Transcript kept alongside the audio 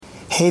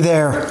Hey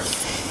there,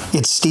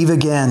 it's Steve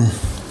again,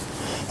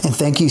 and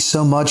thank you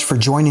so much for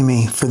joining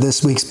me for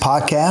this week's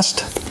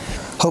podcast.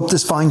 Hope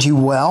this finds you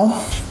well.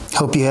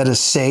 Hope you had a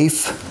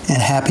safe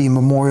and happy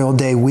Memorial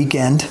Day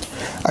weekend.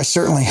 I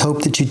certainly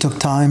hope that you took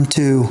time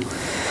to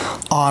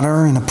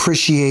honor and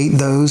appreciate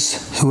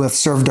those who have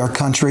served our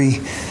country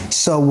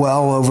so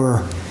well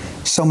over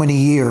so many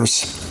years.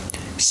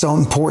 So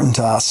important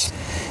to us.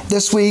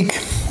 This week,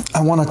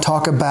 I want to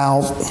talk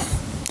about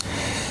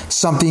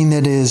something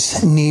that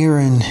is near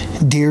and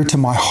dear to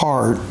my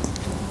heart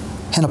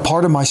and a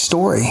part of my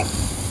story.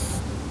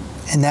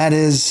 And that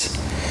is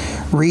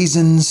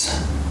reasons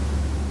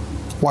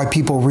why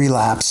people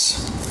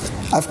relapse.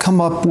 I've come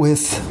up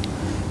with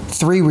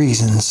 3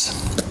 reasons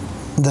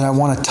that I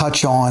want to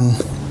touch on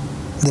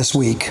this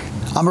week.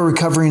 I'm a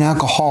recovering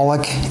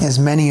alcoholic, as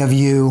many of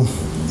you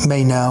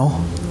may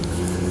know.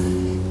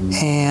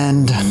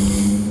 And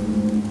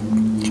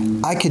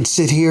I could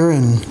sit here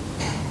and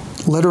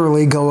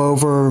literally go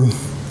over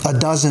a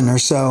dozen or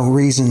so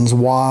reasons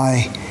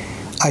why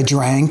I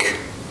drank,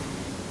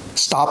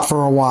 stopped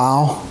for a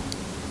while,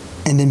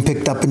 and then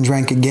picked up and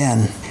drank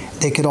again.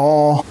 They could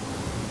all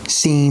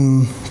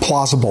seem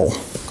plausible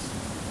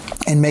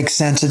and make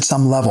sense at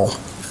some level,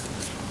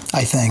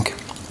 I think.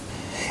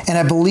 And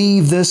I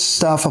believe this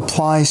stuff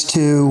applies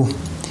to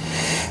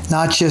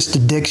not just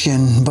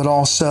addiction, but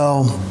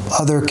also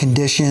other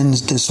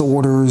conditions,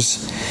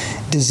 disorders,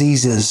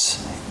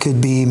 diseases. Could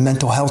be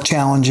mental health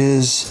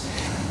challenges,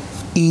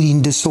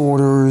 eating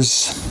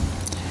disorders,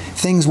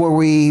 things where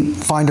we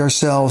find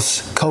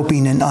ourselves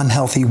coping in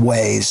unhealthy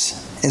ways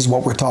is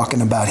what we're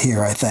talking about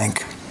here, I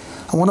think.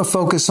 I want to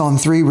focus on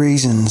 3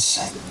 reasons.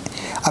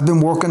 I've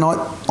been working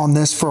on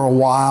this for a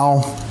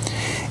while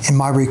in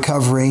my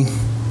recovery.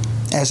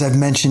 As I've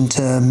mentioned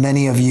to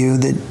many of you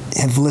that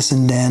have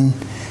listened in,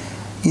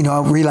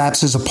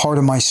 relapse is a part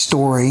of my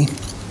story,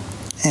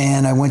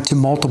 and I went to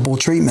multiple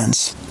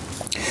treatments.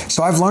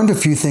 So I've learned a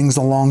few things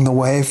along the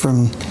way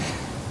from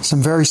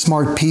some very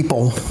smart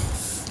people,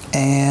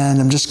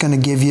 and I'm just going to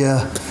give you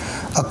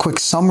a quick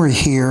summary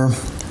here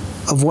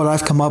of what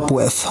I've come up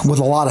with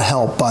a lot of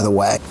help, by the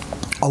way,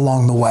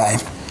 along the way.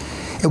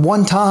 At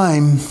one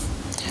time,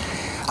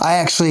 I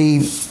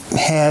actually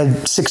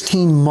had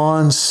 16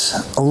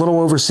 months, a little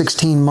over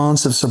 16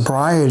 months of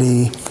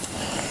sobriety,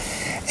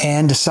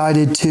 and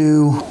decided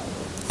to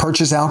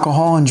purchase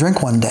alcohol and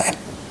drink one day.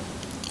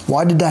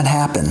 Why did that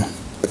happen?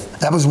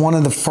 That was one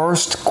of the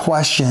first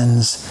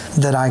questions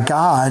that I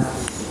got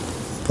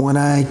when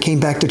I came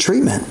back to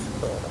treatment.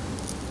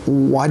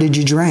 Why did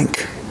you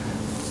drink?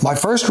 My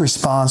first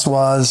response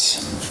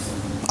was,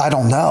 I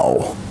don't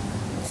know.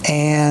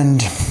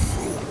 And,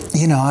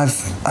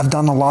 I've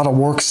done a lot of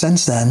work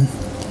since then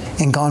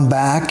and gone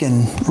back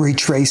and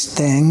retraced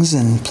things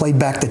and played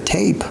back the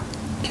tape.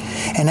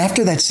 And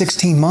after that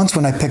 16 months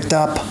when I picked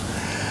up,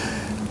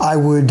 I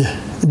would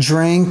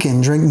drink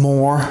and drink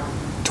more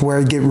to where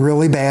it'd get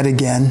really bad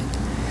again.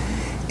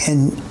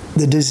 And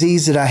the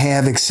disease that I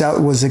have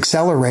was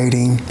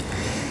accelerating.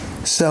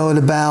 So in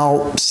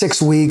about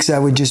 6 weeks, I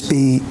would just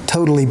be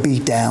totally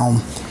beat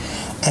down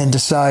and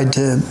decide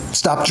to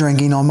stop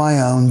drinking on my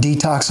own,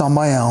 detox on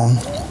my own.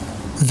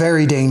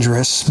 Very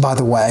dangerous, by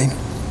the way.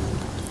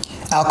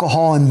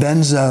 Alcohol and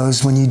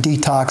benzos, when you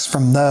detox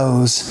from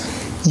those,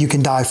 you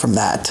can die from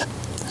that.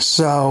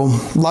 So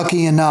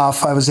lucky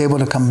enough, I was able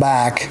to come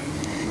back.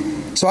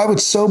 So I would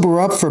sober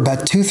up for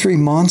about 2-3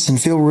 months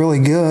and feel really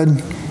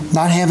good,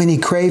 not have any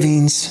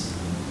cravings,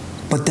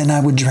 but then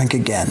I would drink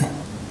again.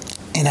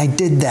 And I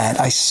did that.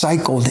 I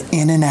cycled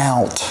in and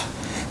out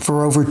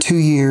for over 2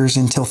 years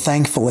until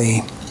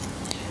thankfully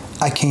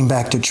I came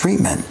back to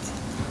treatment.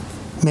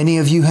 Many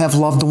of you have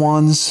loved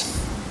ones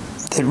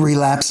that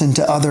relapse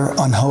into other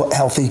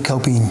unhealthy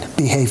coping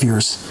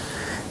behaviors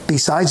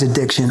besides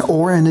addiction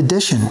or in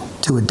addition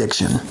to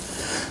addiction.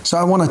 So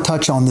I want to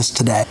touch on this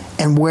today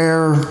and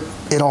where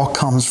it all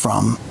comes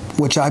from,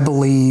 which I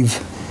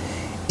believe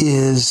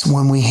is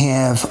when we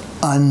have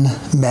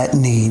unmet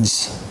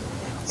needs.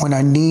 When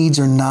our needs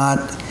are not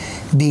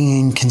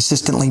being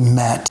consistently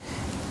met,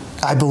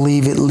 I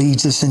believe it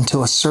leads us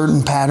into a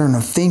certain pattern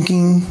of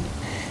thinking,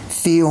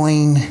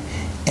 feeling,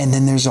 and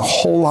then there's a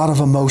whole lot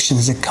of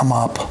emotions that come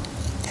up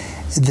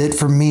that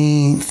for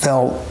me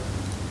felt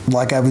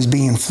like I was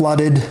being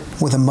flooded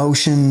with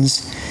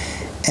emotions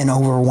and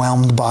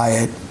overwhelmed by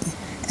it.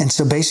 And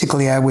so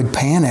basically I would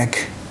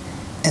panic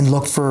and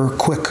look for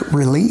quick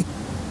relief.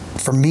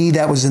 For me,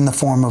 that was in the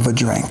form of a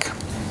drink.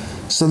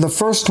 So the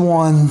first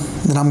one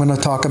that I'm going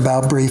to talk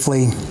about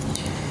briefly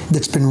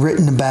that's been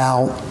written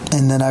about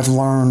and that I've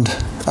learned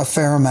a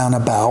fair amount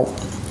about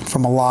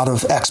from a lot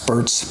of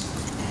experts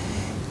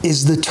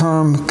is the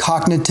term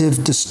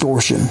cognitive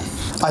distortion.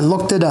 I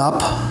looked it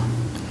up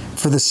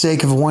for the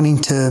sake of wanting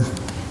to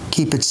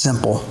keep it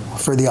simple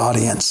for the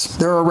audience.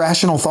 There are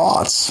irrational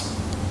thoughts.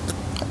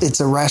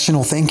 It's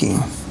irrational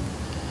thinking.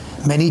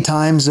 Many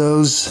times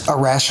those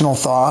irrational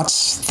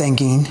thoughts,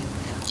 thinking,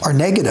 are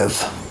negative.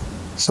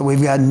 So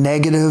we've got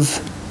negative,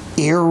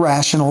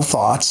 irrational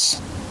thoughts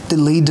that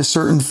lead to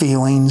certain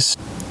feelings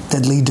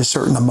that lead to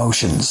certain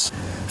emotions.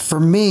 For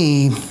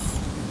me,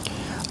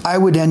 I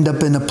would end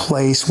up in a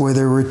place where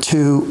there were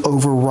two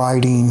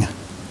overriding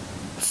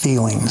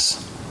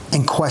feelings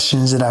and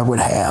questions that I would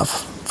have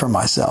for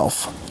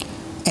myself.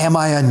 Am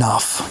I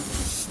enough?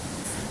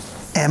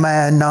 Am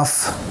I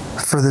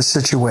enough for this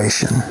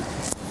situation?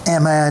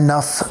 Am I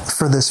enough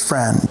for this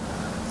friend,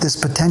 this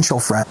potential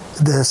friend,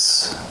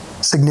 this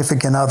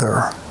significant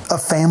other, a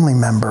family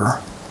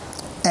member?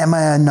 Am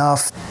I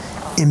enough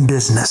in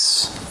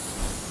business?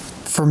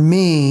 For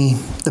me,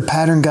 the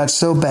pattern got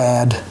so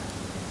bad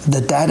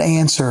that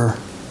answer,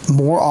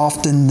 more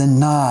often than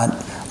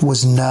not,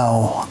 was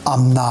no,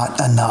 I'm not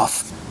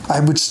enough.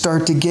 I would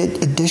start to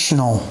get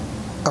additional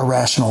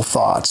irrational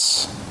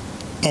thoughts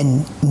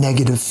and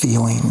negative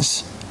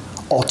feelings,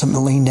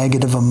 ultimately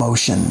negative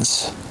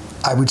emotions.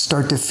 I would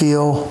start to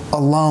feel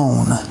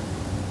alone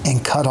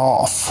and cut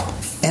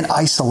off and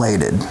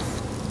isolated.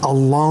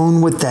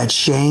 Alone with that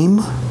shame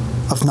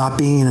of not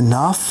being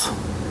enough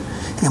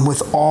and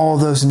with all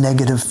those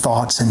negative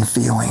thoughts and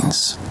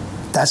feelings.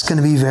 That's going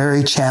to be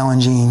very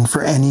challenging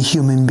for any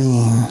human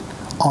being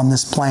on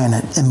this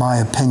planet, in my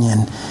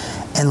opinion,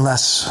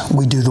 unless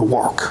we do the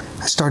work.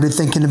 I started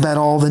thinking about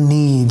all the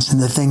needs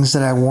and the things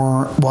that I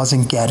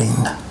wasn't getting.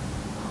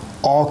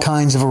 All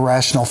kinds of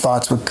irrational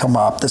thoughts would come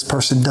up. This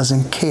person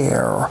doesn't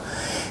care.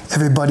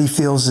 Everybody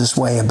feels this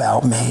way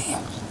about me.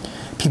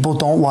 People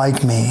don't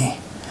like me.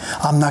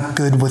 I'm not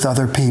good with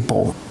other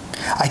people.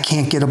 I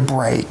can't get a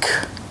break.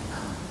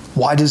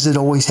 Why does it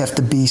always have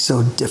to be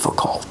so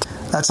difficult?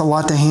 That's a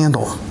lot to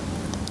handle.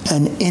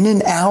 And in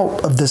and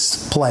out of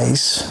this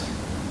place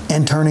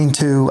and turning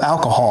to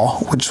alcohol,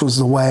 which was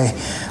the way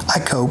I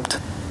coped,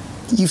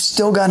 you've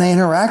still got to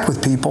interact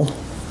with people.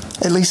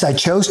 At least I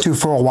chose to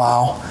for a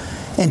while,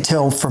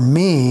 until for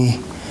me,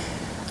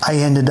 I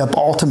ended up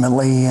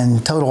ultimately in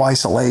total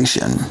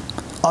isolation,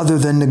 other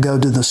than to go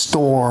to the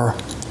store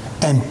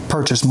and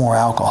purchase more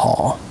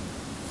alcohol.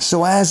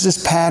 So as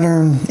this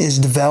pattern is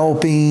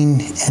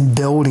developing and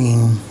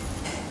building,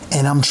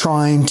 and I'm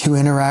trying to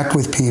interact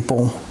with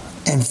people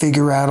and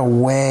figure out a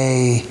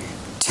way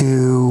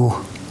to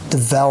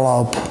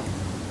develop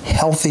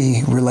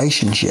healthy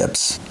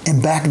relationships.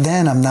 And back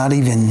then, I'm not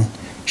even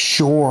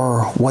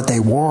sure what they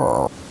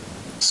were.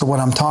 So what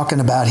I'm talking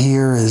about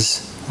here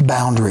is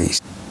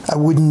boundaries. I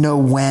wouldn't know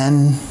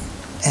when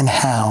and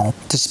how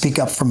to speak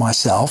up for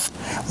myself.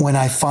 When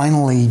I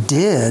finally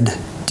did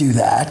do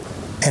that,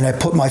 and I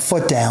put my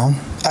foot down,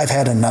 I've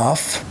had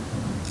enough.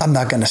 I'm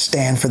not going to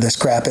stand for this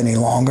crap any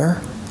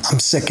longer. I'm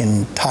sick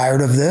and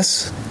tired of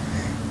this.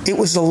 It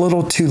was a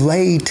little too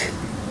late,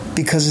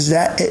 because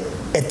at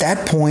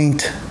that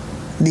point,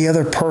 the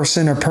other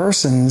person or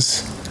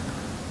persons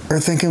are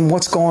thinking,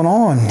 what's going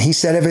on? He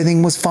said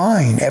everything was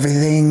fine.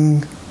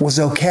 Everything was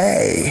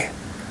okay.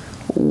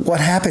 What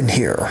happened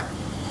here?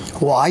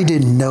 Well, I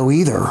didn't know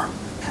either,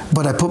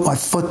 but I put my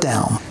foot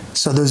down.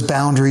 So those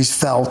boundaries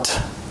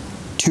felt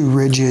too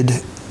rigid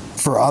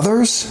for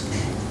others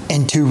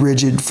and too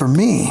rigid for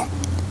me.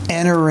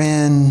 Enter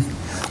in,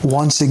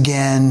 once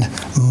again,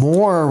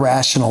 more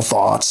irrational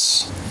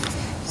thoughts,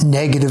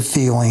 negative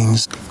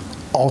feelings,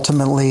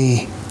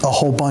 ultimately a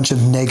whole bunch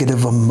of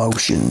negative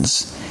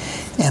emotions,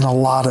 and a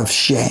lot of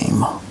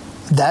shame.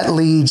 That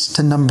leads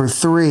to number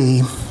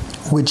 3,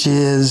 which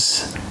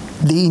is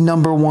the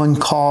number one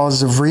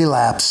cause of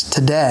relapse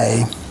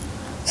today,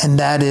 and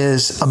that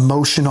is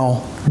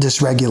emotional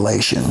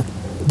dysregulation.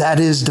 That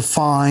is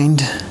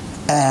defined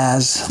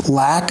as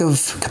lack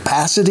of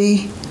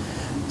capacity,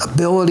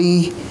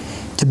 ability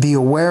to be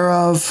aware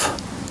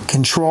of,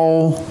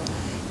 control,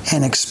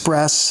 and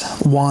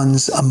express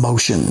one's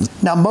emotions.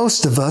 Now,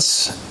 most of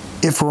us,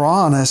 if we're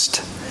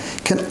honest,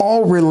 can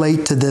all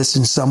relate to this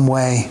in some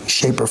way,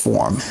 shape, or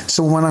form.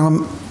 So when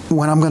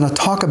I'm going to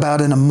talk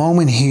about in a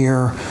moment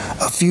here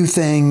a few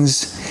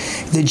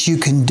things that you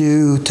can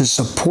do to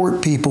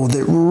support people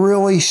that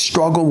really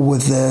struggle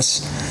with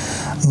this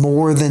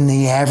more than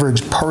the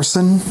average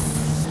person,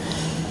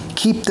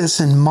 keep this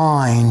in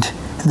mind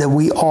that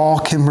we all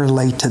can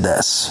relate to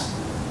this.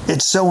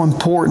 It's so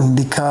important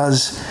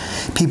because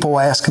people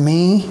ask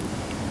me,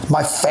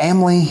 my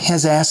family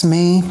has asked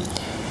me,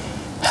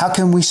 how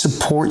can we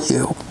support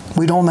you?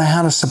 We don't know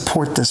how to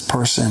support this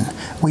person.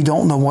 We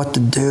don't know what to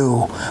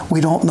do. We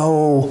don't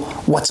know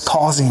what's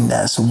causing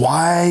this.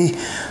 Why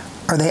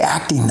are they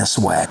acting this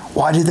way?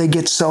 Why do they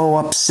get so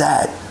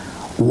upset?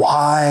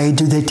 Why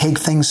do they take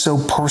things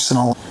so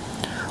personal?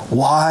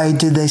 Why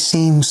do they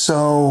seem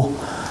so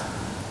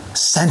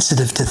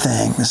sensitive to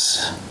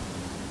things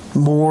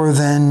more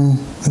than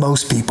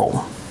most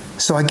people?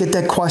 So I get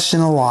that question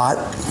a lot.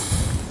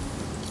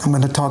 I'm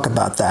going to talk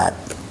about that.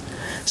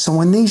 So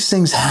when these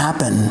things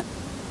happen,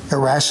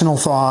 irrational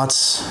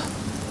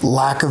thoughts,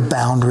 lack of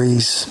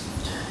boundaries,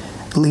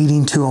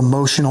 leading to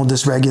emotional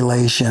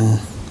dysregulation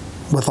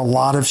with a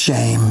lot of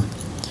shame,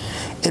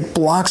 it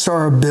blocks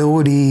our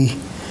ability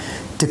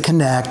to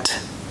connect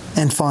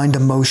and find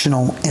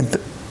emotional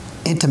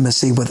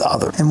intimacy with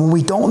others. And when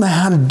we don't know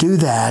how to do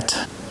that,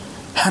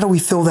 how do we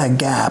fill that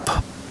gap?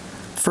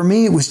 For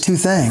me, it was 2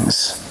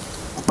 things.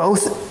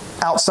 Both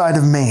outside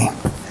of me.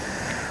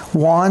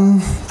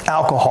 1,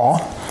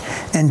 alcohol,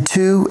 and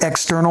 2,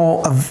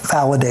 external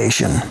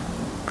validation.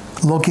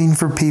 Looking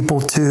for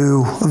people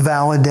to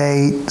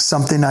validate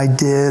something I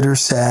did or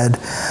said,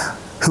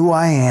 who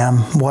I am,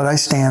 what I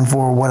stand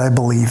for, what I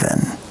believe in.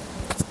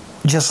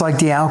 Just like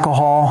the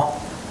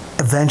alcohol,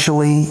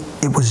 eventually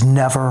it was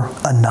never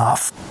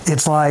enough.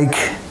 It's like,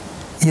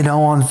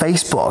 on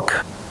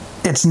Facebook,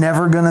 it's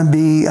never going to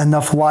be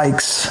enough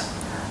likes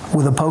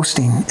with a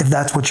posting if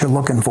that's what you're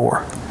looking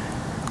for.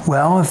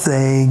 Well, if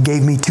they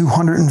gave me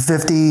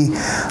 250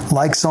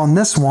 likes on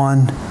this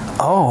one,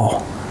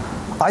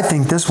 I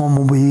think this one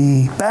will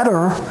be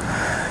better.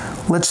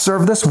 Let's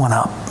serve this one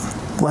up.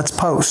 Let's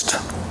post.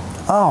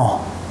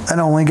 It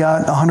only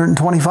got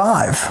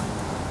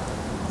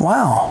 125.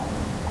 Wow.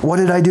 What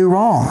did I do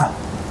wrong?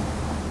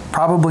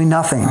 Probably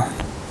nothing.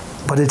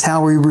 But it's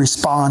how we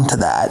respond to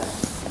that.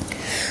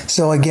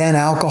 So again,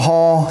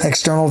 alcohol,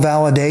 external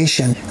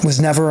validation was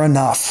never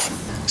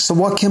enough. So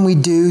what can we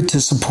do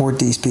to support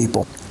these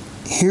people?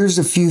 Here's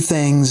a few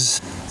things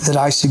that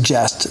I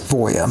suggest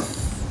for you.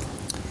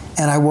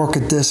 And I work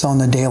at this on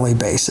a daily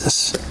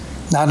basis.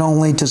 Not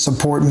only to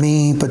support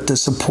me, but to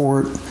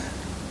support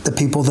the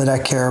people that I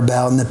care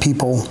about and the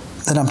people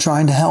that I'm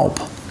trying to help.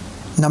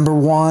 Number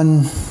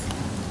 1,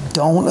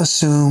 don't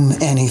assume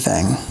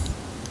anything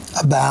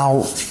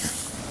about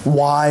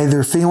why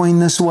they're feeling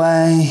this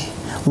way,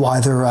 why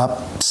they're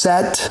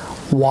upset,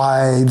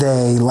 why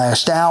they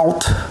lashed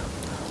out,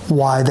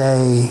 why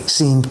they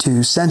seem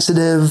too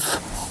sensitive,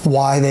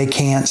 why they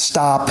can't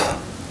stop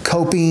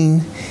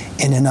coping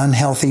in an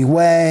unhealthy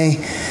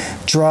way.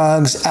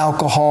 Drugs,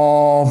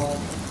 alcohol,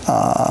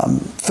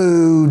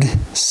 food,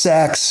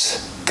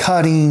 sex,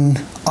 cutting,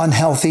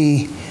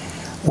 unhealthy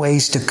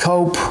ways to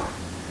cope.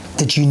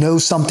 That you know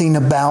something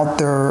about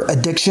their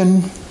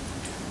addiction,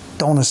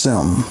 don't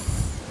assume.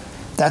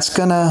 That's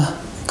going to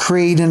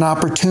create an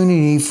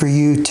opportunity for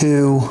you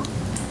to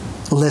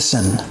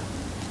listen,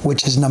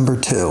 which is number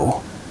 2.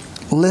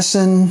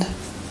 Listen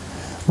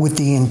with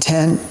the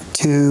intent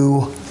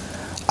to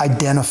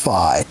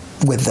identify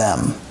with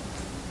them.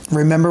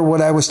 Remember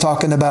what I was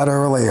talking about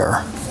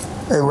earlier.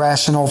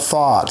 Irrational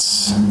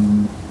thoughts,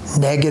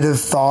 negative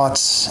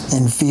thoughts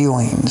and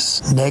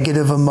feelings,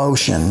 negative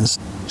emotions,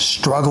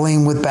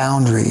 struggling with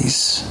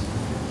boundaries,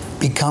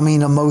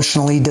 becoming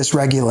emotionally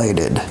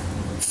dysregulated,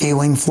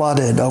 feeling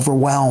flooded,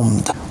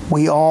 overwhelmed.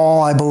 We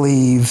all, I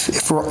believe,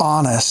 if we're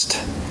honest,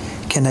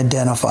 can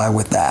identify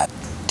with that.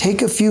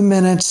 Take a few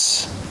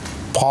minutes,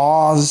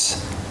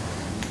 pause,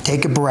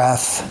 take a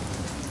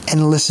breath,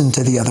 and listen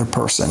to the other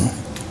person.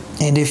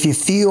 And if you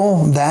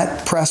feel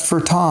that pressed for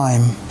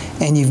time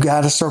and you've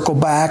got to circle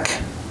back,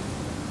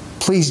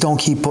 please don't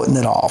keep putting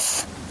it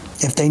off.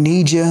 If they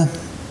need you,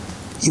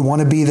 you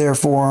want to be there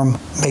for them,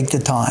 make the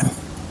time.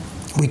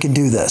 We can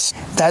do this.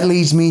 That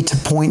leads me to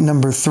point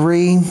number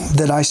 3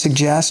 that I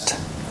suggest.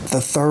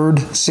 The third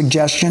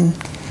suggestion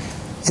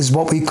is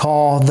what we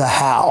call the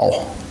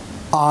how.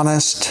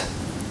 Honest,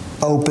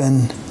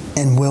 open,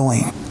 and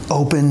willing.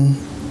 Open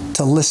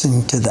to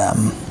listening to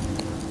them.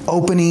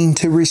 Opening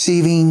to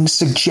receiving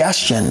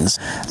suggestions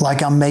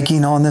like I'm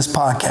making on this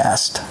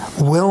podcast.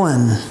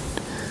 Willing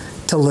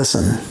to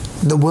listen.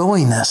 The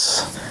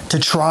willingness to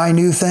try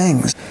new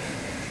things.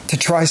 To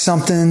try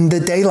something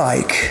that they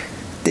like,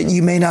 that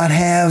you may not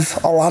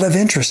have a lot of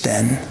interest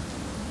in.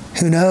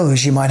 Who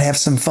knows, you might have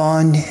some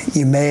fun.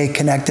 You may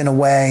connect in a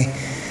way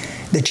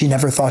that you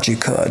never thought you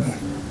could.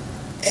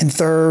 And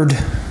third,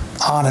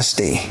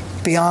 honesty.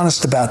 Be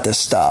honest about this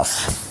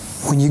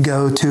stuff when you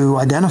go to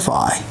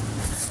identify.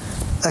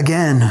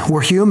 Again,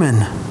 we're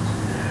human.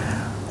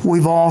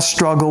 We've all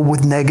struggled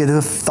with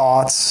negative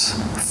thoughts,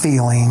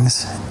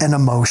 feelings, and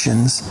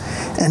emotions,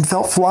 and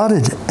felt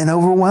flooded and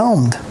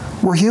overwhelmed.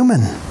 We're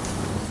human.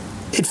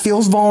 It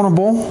feels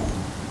vulnerable,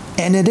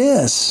 and it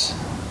is.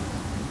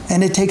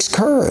 And it takes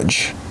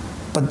courage.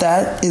 But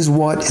that is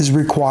what is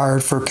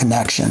required for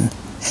connection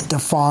and to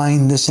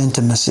find this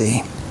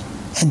intimacy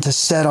and to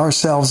set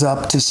ourselves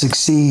up to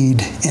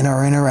succeed in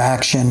our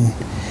interaction,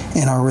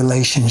 in our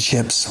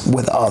relationships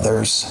with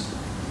others.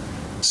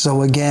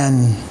 So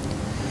again,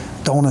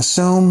 don't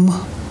assume,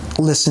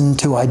 listen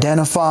to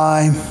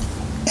identify,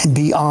 and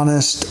be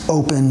honest,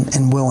 open,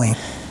 and willing.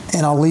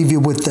 And I'll leave you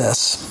with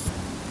this.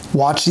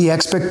 Watch the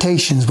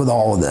expectations with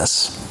all of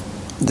this.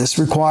 This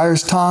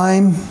requires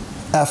time,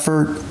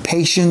 effort,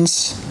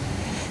 patience,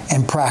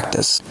 and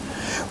practice.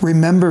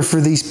 Remember,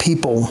 for these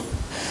people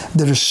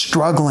that are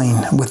struggling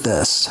with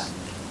this,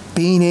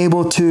 being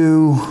able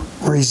to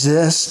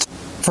resist,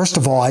 first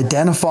of all,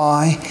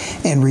 identify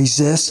and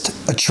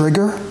resist a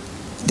trigger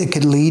that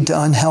could lead to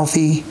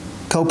unhealthy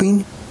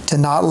coping, to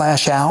not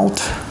lash out,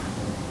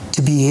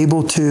 to be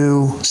able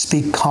to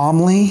speak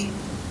calmly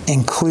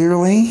and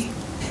clearly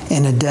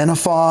and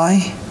identify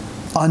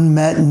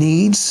unmet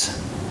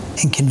needs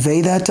and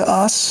convey that to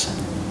us.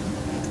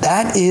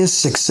 That is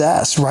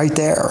success right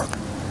there.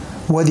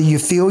 Whether you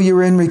feel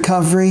you're in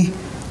recovery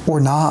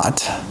or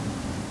not,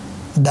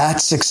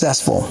 that's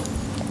successful,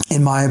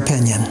 in my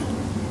opinion.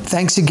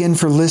 Thanks again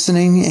for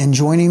listening and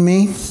joining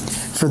me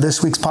for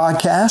this week's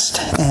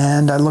podcast,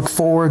 and I look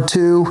forward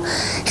to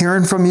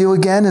hearing from you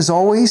again as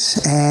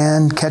always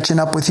and catching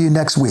up with you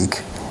next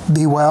week.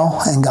 Be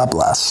well and God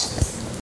bless.